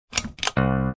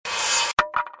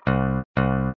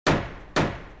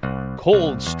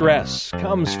Cold stress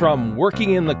comes from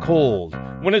working in the cold.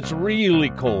 When it's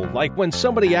really cold, like when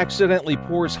somebody accidentally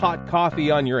pours hot coffee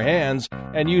on your hands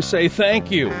and you say thank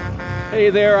you.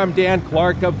 Hey there, I'm Dan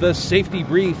Clark of the Safety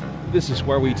Brief. This is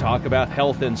where we talk about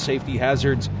health and safety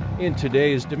hazards in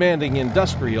today's demanding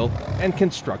industrial and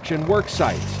construction work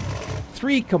sites.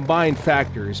 3 combined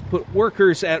factors put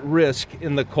workers at risk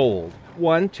in the cold.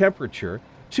 1, temperature.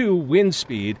 2, wind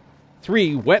speed.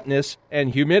 3, wetness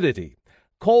and humidity.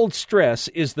 Cold stress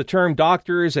is the term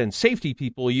doctors and safety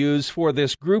people use for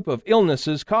this group of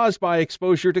illnesses caused by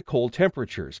exposure to cold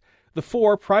temperatures. The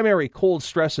 4 primary cold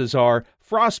stresses are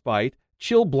frostbite,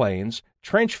 chilblains,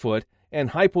 trench foot, and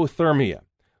hypothermia.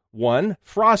 1.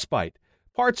 Frostbite.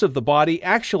 Parts of the body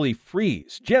actually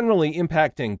freeze, generally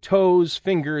impacting toes,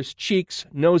 fingers, cheeks,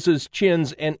 noses,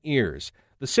 chins, and ears.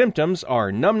 The symptoms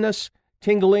are numbness,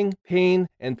 tingling, pain,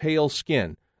 and pale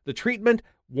skin. The treatment: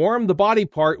 warm the body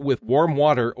part with warm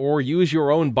water or use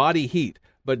your own body heat,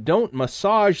 but don't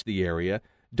massage the area.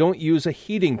 Don't use a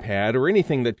heating pad or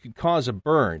anything that could cause a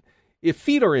burn. If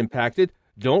feet are impacted,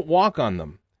 don't walk on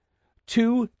them.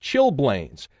 2.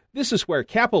 Chilblains. This is where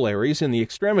capillaries in the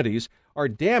extremities are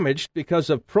damaged because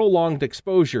of prolonged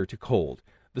exposure to cold.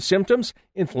 The symptoms: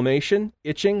 inflammation,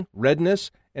 itching,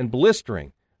 redness, and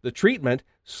blistering. The treatment: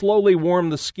 slowly warm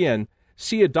the skin.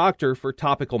 See a doctor for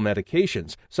topical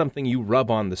medications, something you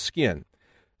rub on the skin.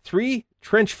 3.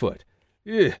 Trench foot.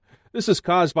 This is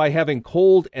caused by having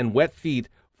cold and wet feet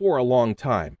for a long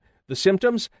time. The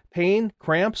symptoms: pain,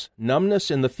 cramps,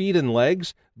 numbness in the feet and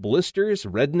legs, blisters,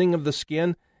 reddening of the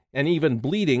skin, and even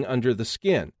bleeding under the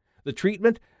skin. The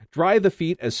treatment: dry the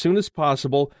feet as soon as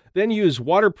possible, then use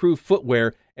waterproof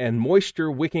footwear and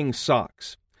moisture-wicking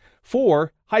socks.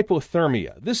 4.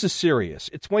 Hypothermia. This is serious.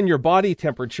 It's when your body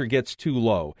temperature gets too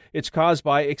low. It's caused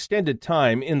by extended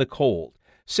time in the cold.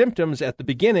 Symptoms at the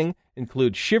beginning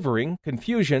include shivering,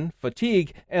 confusion,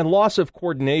 fatigue, and loss of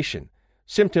coordination.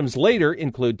 Symptoms later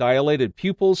include dilated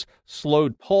pupils,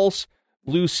 slowed pulse,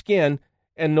 blue skin,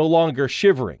 and no longer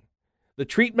shivering. The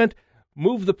treatment: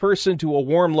 move the person to a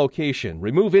warm location,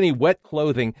 remove any wet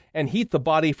clothing, and heat the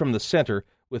body from the center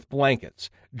with blankets.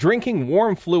 Drinking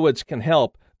warm fluids can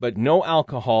help, but no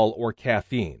alcohol or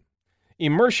caffeine.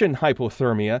 Immersion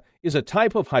hypothermia is a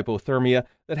type of hypothermia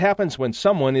that happens when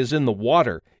someone is in the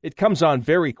water. It comes on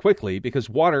very quickly because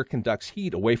water conducts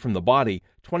heat away from the body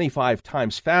 25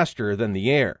 times faster than the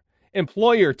air.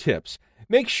 Employer tips: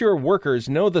 make sure workers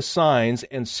know the signs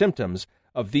and symptoms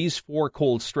of these 4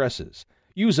 cold stresses.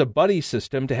 Use a buddy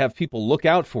system to have people look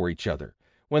out for each other.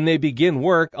 When they begin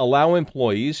work, allow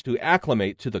employees to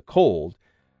acclimate to the cold.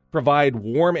 Provide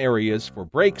warm areas for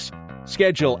breaks.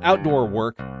 Schedule outdoor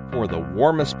work for the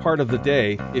warmest part of the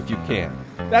day if you can.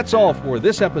 That's all for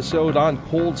this episode on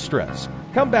cold stress.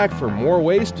 Come back for more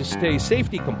ways to stay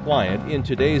safety compliant in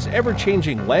today's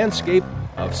ever-changing landscape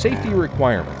of safety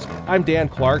requirements. I'm Dan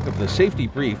Clark of the Safety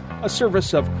Brief, a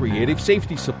service of Creative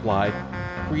Safety Supply.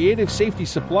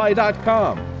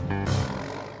 CreativeSafetySupply.com.